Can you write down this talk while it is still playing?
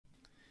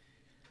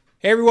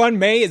Hey everyone,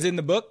 May is in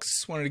the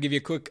books. Wanted to give you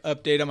a quick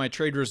update on my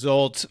trade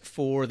results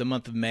for the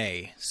month of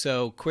May.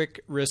 So quick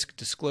risk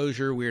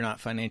disclosure, we are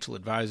not financial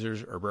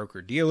advisors or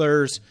broker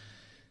dealers.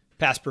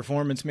 Past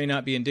performance may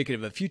not be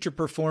indicative of future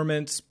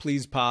performance.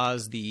 Please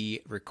pause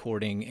the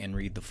recording and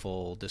read the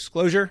full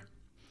disclosure.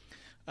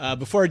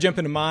 Before I jump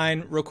into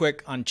mine, real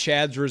quick on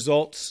Chad's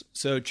results.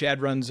 So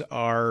Chad runs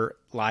our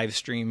live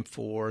stream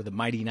for the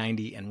Mighty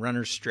 90 and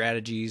Runners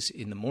strategies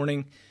in the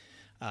morning.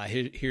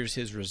 Here's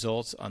his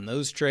results on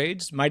those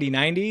trades. Mighty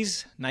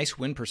 90s, nice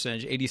win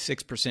percentage,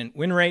 86%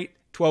 win rate,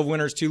 12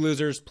 winners, 2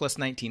 losers, plus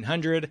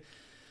 1,900.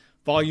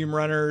 Volume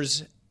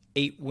runners,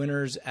 8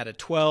 winners out of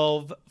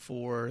 12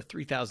 for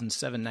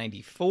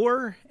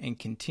 3,794. And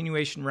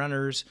continuation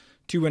runners,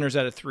 2 winners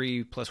out of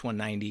 3, plus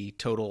 190,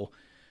 total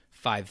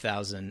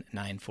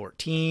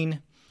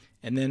 5,914.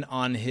 And then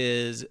on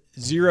his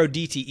zero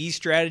DTE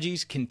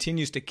strategies,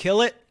 continues to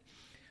kill it.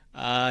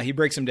 He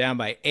breaks them down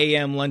by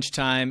AM,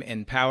 lunchtime,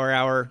 and power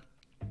hour.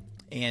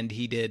 And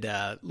he did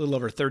a little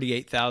over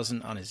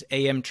 38,000 on his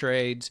AM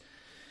trades,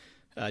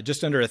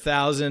 just under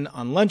 1,000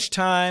 on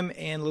lunchtime,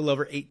 and a little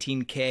over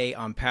 18K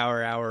on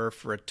power hour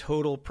for a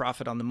total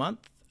profit on the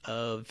month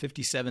of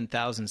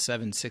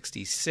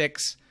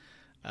 57,766,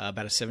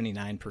 about a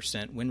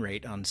 79% win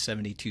rate on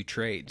 72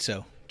 trades.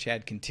 So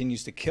Chad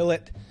continues to kill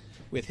it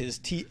with his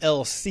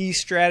TLC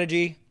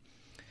strategy.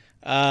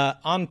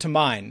 On to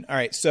mine. All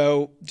right,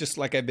 so just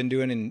like I've been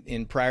doing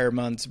in prior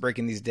months,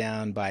 breaking these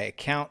down by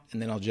account,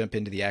 and then I'll jump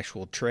into the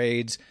actual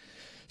trades.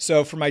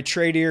 So for my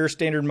Tradier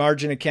standard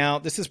margin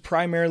account, this is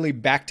primarily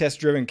backtest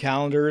driven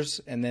calendars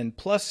and then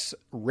plus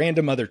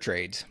random other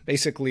trades.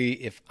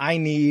 Basically, if I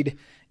need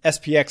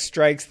SPX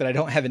strikes that I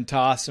don't have in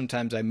toss,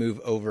 sometimes I move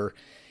over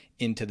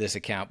into this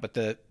account, but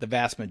the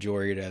vast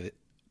majority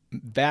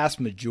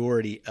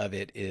of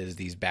it is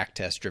these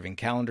backtest driven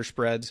calendar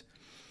spreads.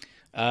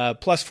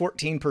 Plus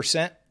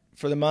 14%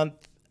 for the month,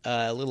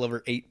 a little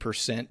over 8%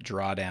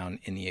 drawdown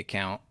in the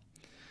account.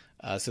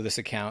 So this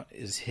account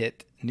is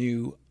hit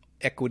new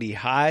equity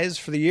highs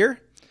for the year.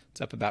 It's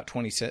up about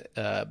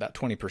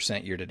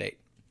 20% year to date.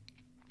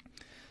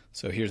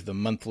 So here's the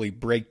monthly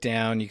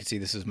breakdown. You can see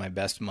this is my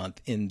best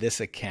month in this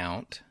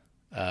account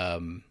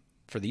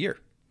for the year.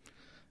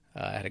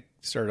 I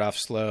started off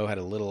slow, had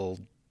a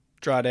little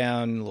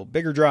drawdown, a little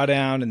bigger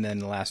drawdown, and then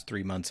the last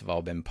 3 months have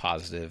all been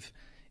positive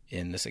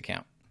in this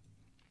account.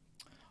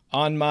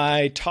 On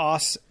my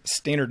TOS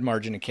standard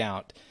margin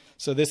account,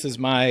 so this is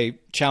my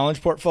challenge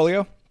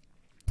portfolio.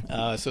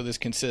 So this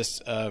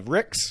consists of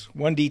RICs,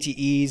 1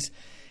 DTEs,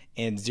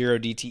 and 0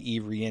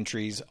 DTE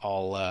reentries,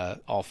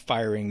 all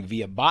firing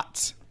via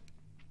bots.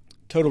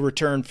 Total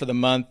return for the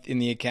month in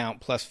the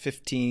account plus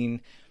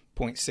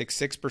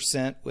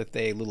 15.66% with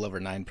a little over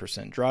 9%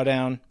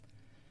 drawdown.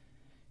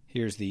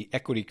 Here's the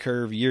equity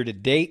curve year to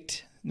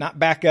date, not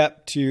back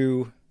up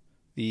to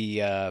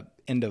the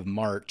end of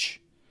March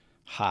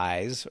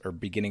highs or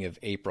beginning of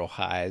April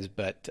highs,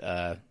 but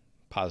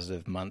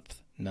positive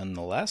month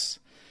nonetheless.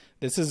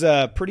 This is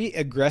a pretty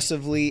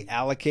aggressively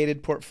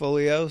allocated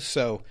portfolio,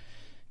 so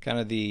kind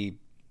of the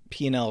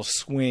P&L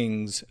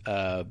swings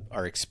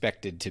are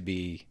expected to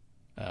be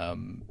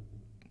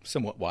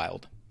somewhat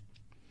wild.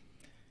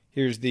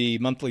 Here's the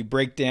monthly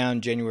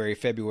breakdown, January,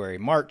 February,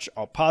 March,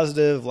 all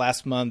positive.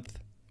 Last month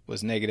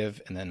was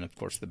negative, and then of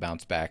course the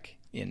bounce back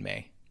in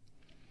May.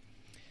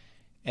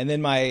 And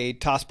then my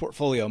TOS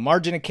portfolio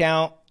margin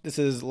account. This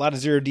is a lot of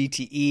 0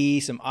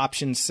 DTE, some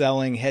option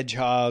selling,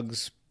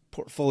 hedgehogs,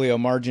 portfolio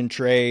margin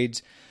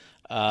trades.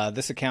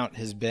 This account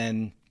has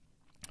been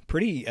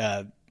pretty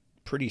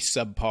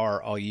subpar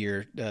all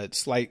year.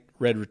 Slight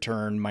red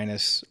return,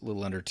 minus a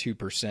little under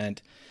 2%.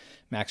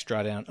 Max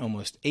drawdown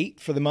almost 8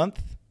 for the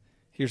month.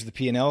 Here's the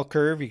P&L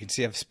curve. You can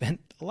see I've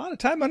spent a lot of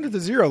time under the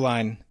zero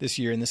line this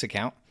year in this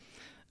account.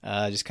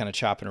 Just kind of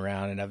chopping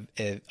around, and I've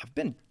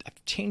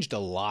changed a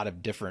lot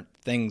of different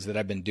things that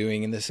I've been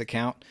doing in this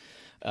account,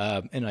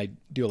 and I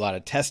do a lot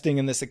of testing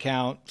in this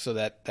account, so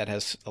that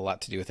has a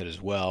lot to do with it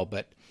as well.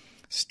 But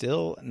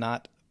still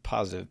not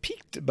positive.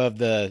 Peaked above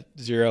the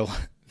zero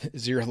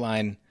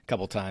line a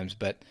couple times,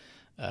 but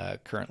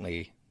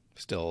currently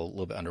still a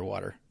little bit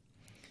underwater.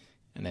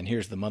 And then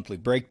here's the monthly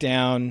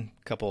breakdown.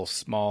 Couple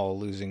small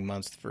losing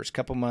months the first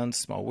couple months,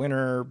 small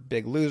winner,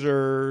 big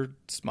loser,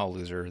 small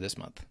loser this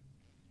month.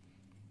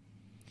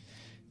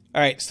 All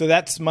right, so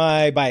that's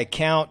my by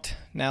account.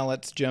 Now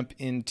let's jump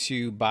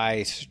into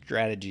by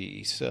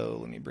strategy. So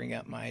let me bring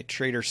up my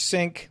Trader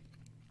Sync.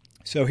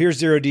 So here's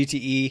 0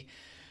 DTE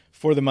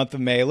for the month of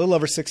May, a little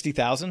over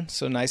 60,000.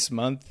 So nice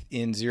month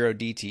in 0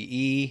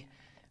 DTE.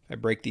 I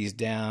break these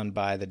down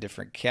by the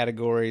different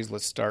categories.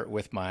 Let's start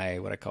with my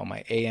what I call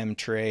my AM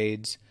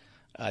trades.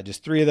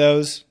 Just 3 of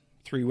those,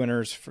 3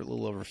 winners for a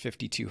little over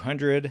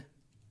 5,200.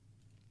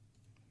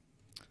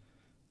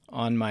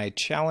 On my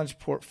challenge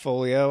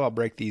portfolio, I'll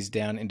break these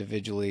down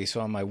individually.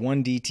 So on my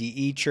 1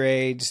 DTE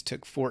trades,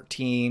 took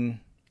 14,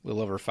 a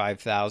little over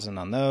 5,000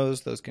 on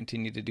those. Those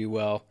continue to do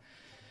well.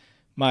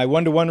 My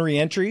 1-to-1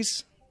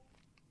 reentries,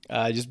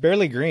 just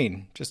barely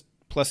green, just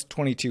plus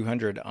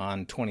 2,200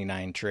 on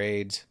 29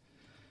 trades.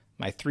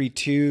 My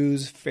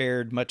 3-2s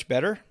fared much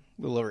better,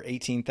 a little over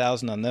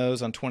 18,000 on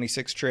those on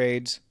 26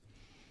 trades.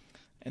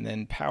 And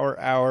then Power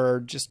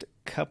Hour, just a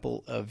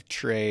couple of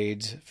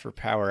trades for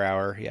Power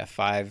Hour. Yeah,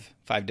 five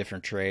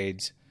different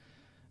trades.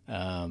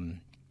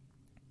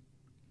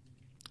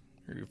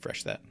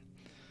 Refresh that.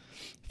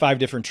 5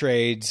 different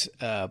trades,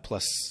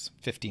 plus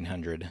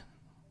 1,500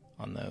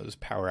 on those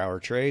Power Hour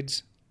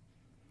trades.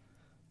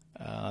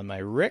 On my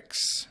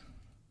RICs,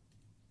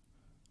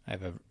 I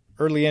have an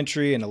early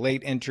entry and a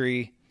late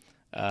entry.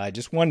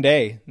 Just one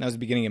day, that was the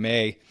beginning of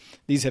May.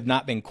 These have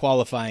not been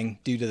qualifying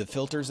due to the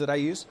filters that I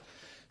use.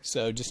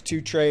 So just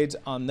 2 trades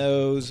on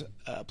those,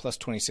 plus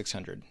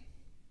 2,600.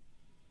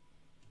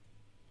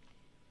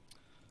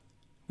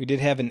 We did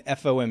have an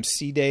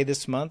FOMC day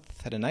this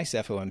month. Had a nice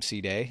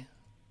FOMC day.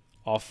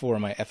 All 4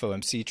 of my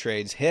FOMC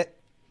trades hit.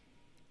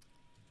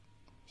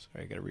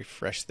 Sorry, I got to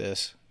refresh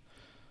this.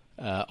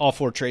 All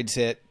 4 trades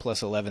hit,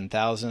 plus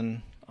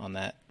 11,000 on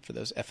that for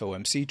those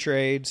FOMC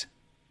trades.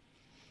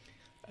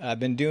 I've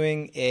been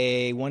doing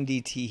a 1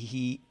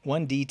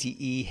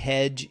 DTE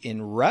hedge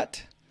in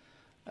RUT,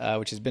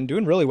 which has been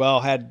doing really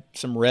well. Had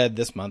some red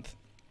this month,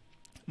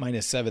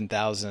 minus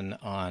 7,000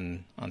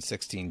 on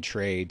 16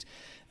 trades.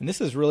 And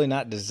this is really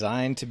not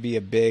designed to be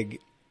a big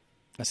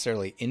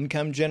necessarily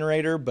income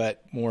generator,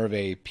 but more of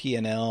a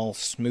P&L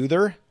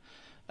smoother,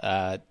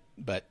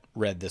 but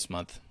red this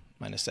month,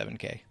 minus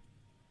 7K.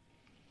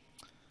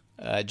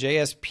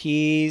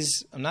 JSPs,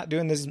 I'm not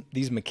doing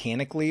these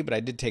mechanically, but I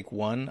did take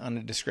one on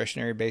a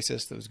discretionary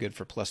basis that was good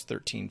for plus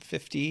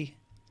 1350.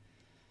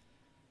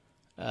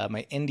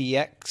 My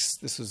NDX,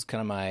 this was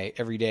kind of my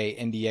everyday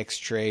NDX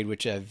trade,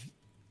 which I've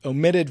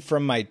omitted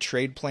from my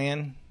trade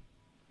plan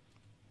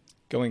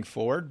going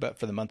forward, but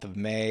for the month of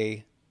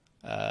May,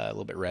 a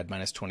little bit red,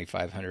 minus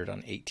 2,500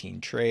 on 18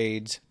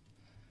 trades.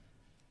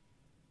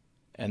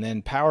 And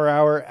then Power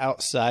Hour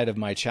outside of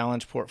my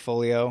challenge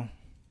portfolio.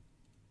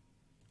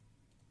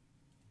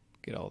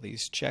 Get all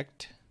these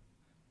checked.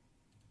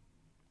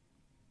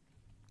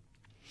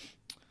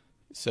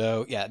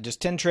 So yeah,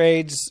 just 10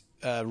 trades,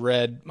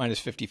 red, minus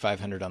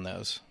 5,500 on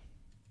those.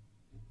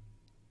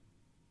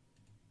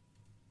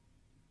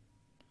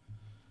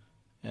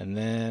 And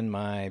then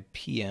my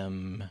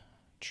PM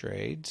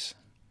trades.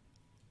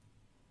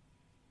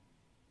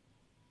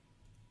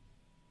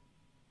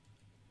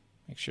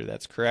 Make sure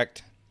that's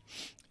correct.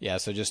 Yeah,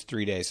 so just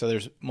 3 days. So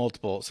there's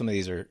multiple. Some of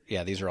these are,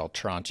 yeah, these are all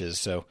tranches.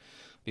 So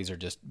these are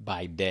just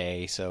by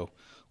day. So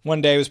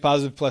one day was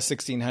positive plus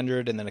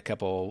 1,600, and then a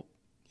couple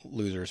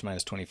losers,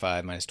 minus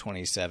 25, minus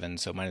 27.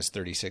 So minus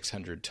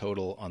 3,600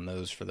 total on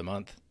those for the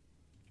month.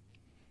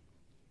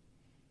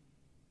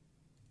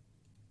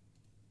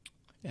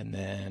 And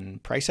then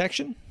price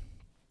action.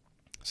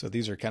 So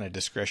these are kind of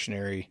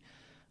discretionary,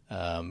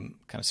 kind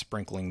of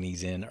sprinkling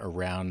these in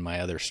around my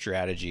other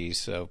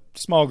strategies. So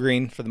small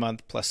green for the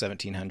month, plus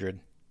 1,700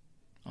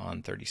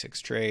 on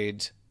 36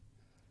 trades.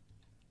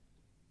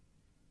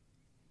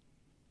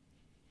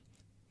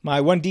 My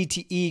 1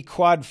 DTE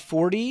quad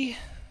 40,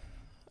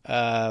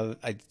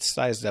 I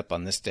sized up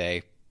on this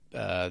day,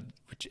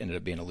 which ended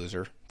up being a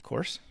loser, of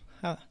course.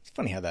 It's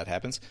funny how that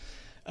happens.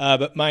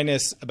 But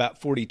minus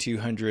about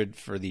 4,200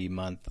 for the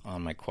month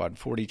on my quad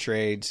 40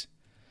 trades.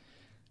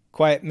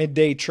 Quiet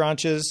midday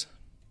tranches.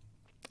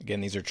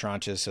 Again, these are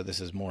tranches, so this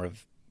is more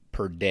of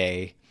per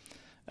day.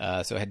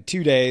 So I had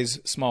 2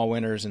 days, small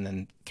winners, and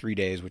then 3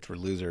 days, which were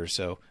losers.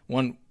 So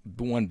one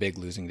big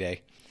losing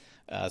day.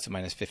 So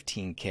minus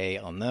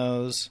 15K on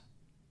those.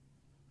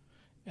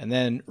 And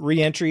then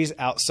re-entries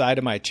outside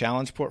of my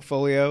challenge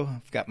portfolio.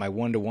 I've got my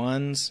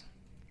 1-to-1s,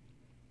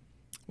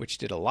 which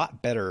did a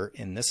lot better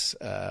in this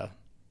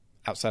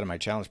outside of my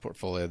challenge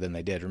portfolio than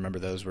they did. Remember,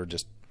 those were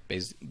just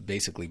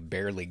basically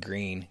barely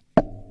green,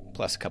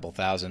 plus a couple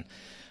thousand,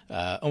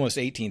 almost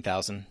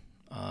 18,000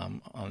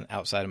 on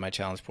outside of my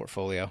challenge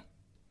portfolio.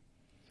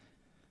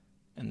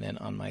 And then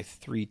on my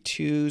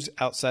 3-2s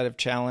outside of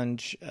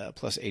challenge,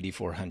 plus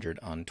 8,400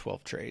 on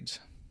 12 trades.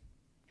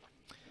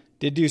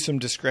 Did do some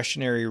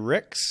discretionary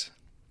RICs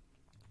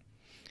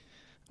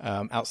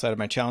outside of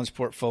my challenge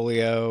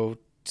portfolio.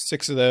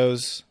 6 of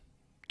those,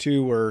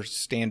 2 were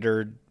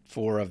standard,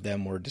 4 of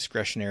them were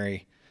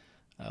discretionary.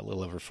 A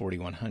little over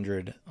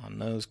 4,100 on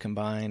those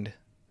combined.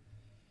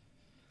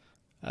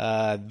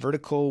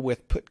 Vertical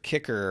with put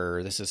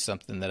kicker. This is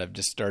something that I've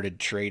just started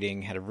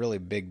trading. Had a really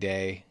big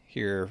day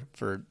here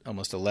for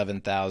almost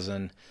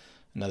 11,000.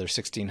 Another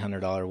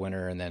 $1,600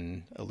 winner, and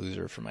then a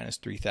loser for minus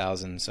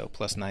 3,000. So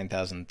plus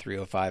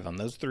 9,305 on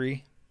those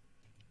 3.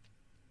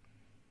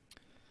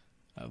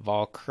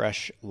 Vol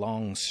Crush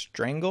Long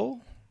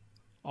Strangle.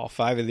 All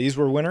 5 of these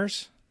were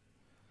winners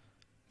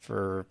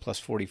for plus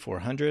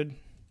 4,400.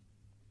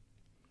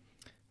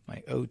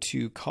 My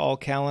O2 Call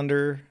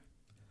Calendar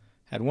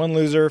had 1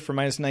 loser for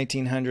minus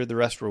 1,900. The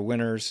rest were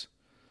winners.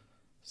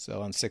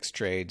 So on 6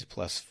 trades,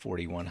 plus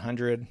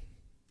 4,100.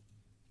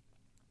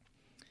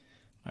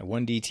 My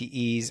 1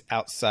 DTEs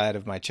outside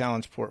of my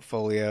challenge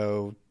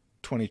portfolio,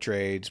 20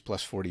 trades,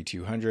 plus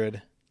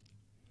 4,200.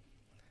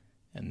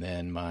 And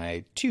then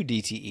my 2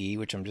 DTE,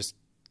 which I'm just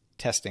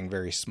testing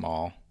very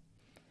small,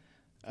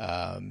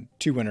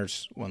 2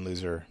 winners, 1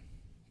 loser,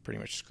 pretty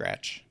much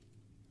scratch.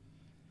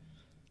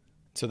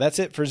 So that's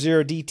it for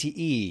 0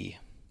 DTE.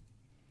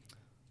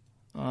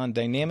 On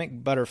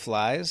dynamic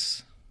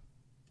butterflies,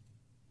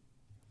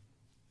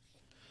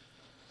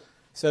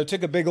 so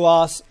took a big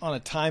loss on a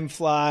time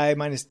fly,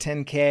 minus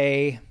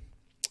 10K,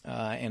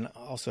 and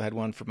also had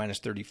one for minus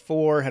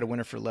 34. Had a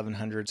winner for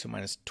 1100, so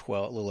minus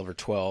 12, a little over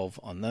 12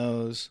 on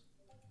those.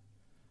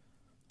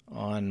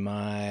 On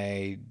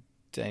my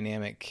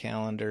dynamic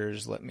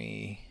calendars, let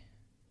me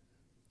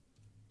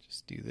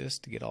just do this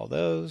to get all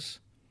those.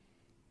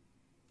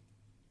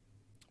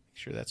 Make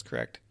sure that's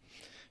correct.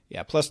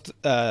 Yeah, plus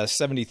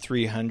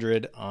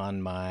 7,300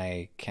 on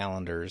my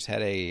calendars.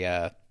 Had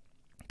a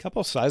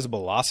couple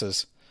sizable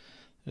losses.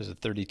 There's a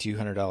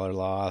 $3,200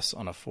 loss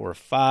on a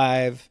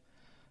 4-5.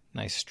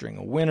 Nice string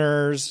of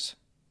winners.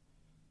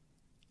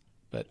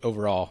 But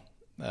overall,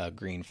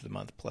 green for the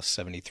month, plus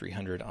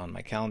 7,300 on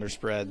my calendar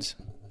spreads.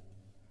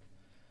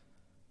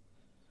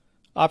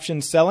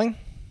 Option selling.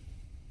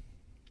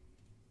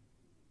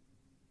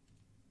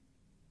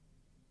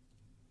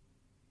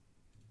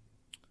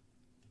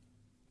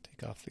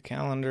 Take off the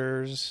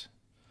calendars.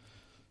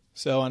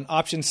 So on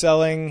option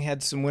selling,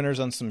 had some winners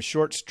on some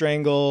short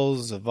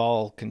strangles, a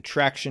vol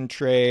contraction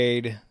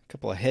trade, a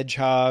couple of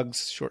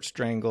hedgehogs, short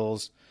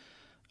strangles.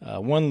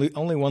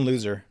 Only one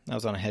loser. That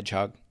was on a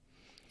hedgehog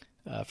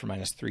for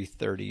minus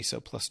 330, so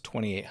plus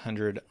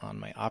 2,800 on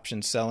my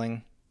option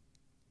selling.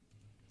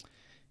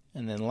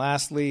 And then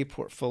lastly,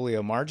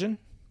 portfolio margin.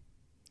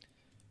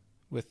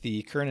 With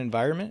the current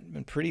environment,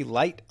 been pretty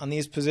light on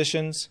these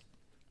positions.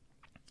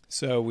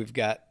 So we've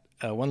got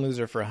 1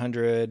 loser for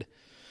 100,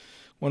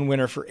 1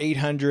 winner for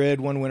 800,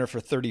 1 winner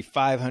for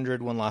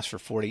 3,500, 1 loss for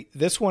 40.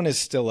 This one is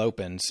still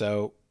open,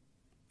 so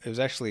it was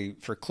actually,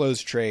 for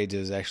closed trades, it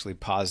was actually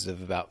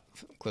positive, about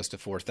close to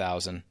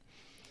 4,000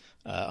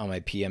 on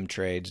my PM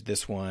trades.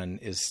 This one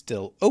is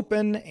still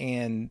open,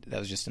 and that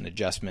was just an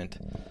adjustment,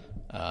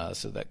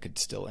 so that could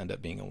still end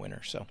up being a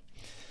winner. So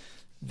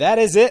that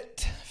is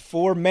it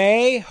for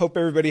May. Hope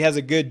everybody has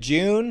a good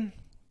June.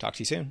 Talk to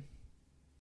you soon.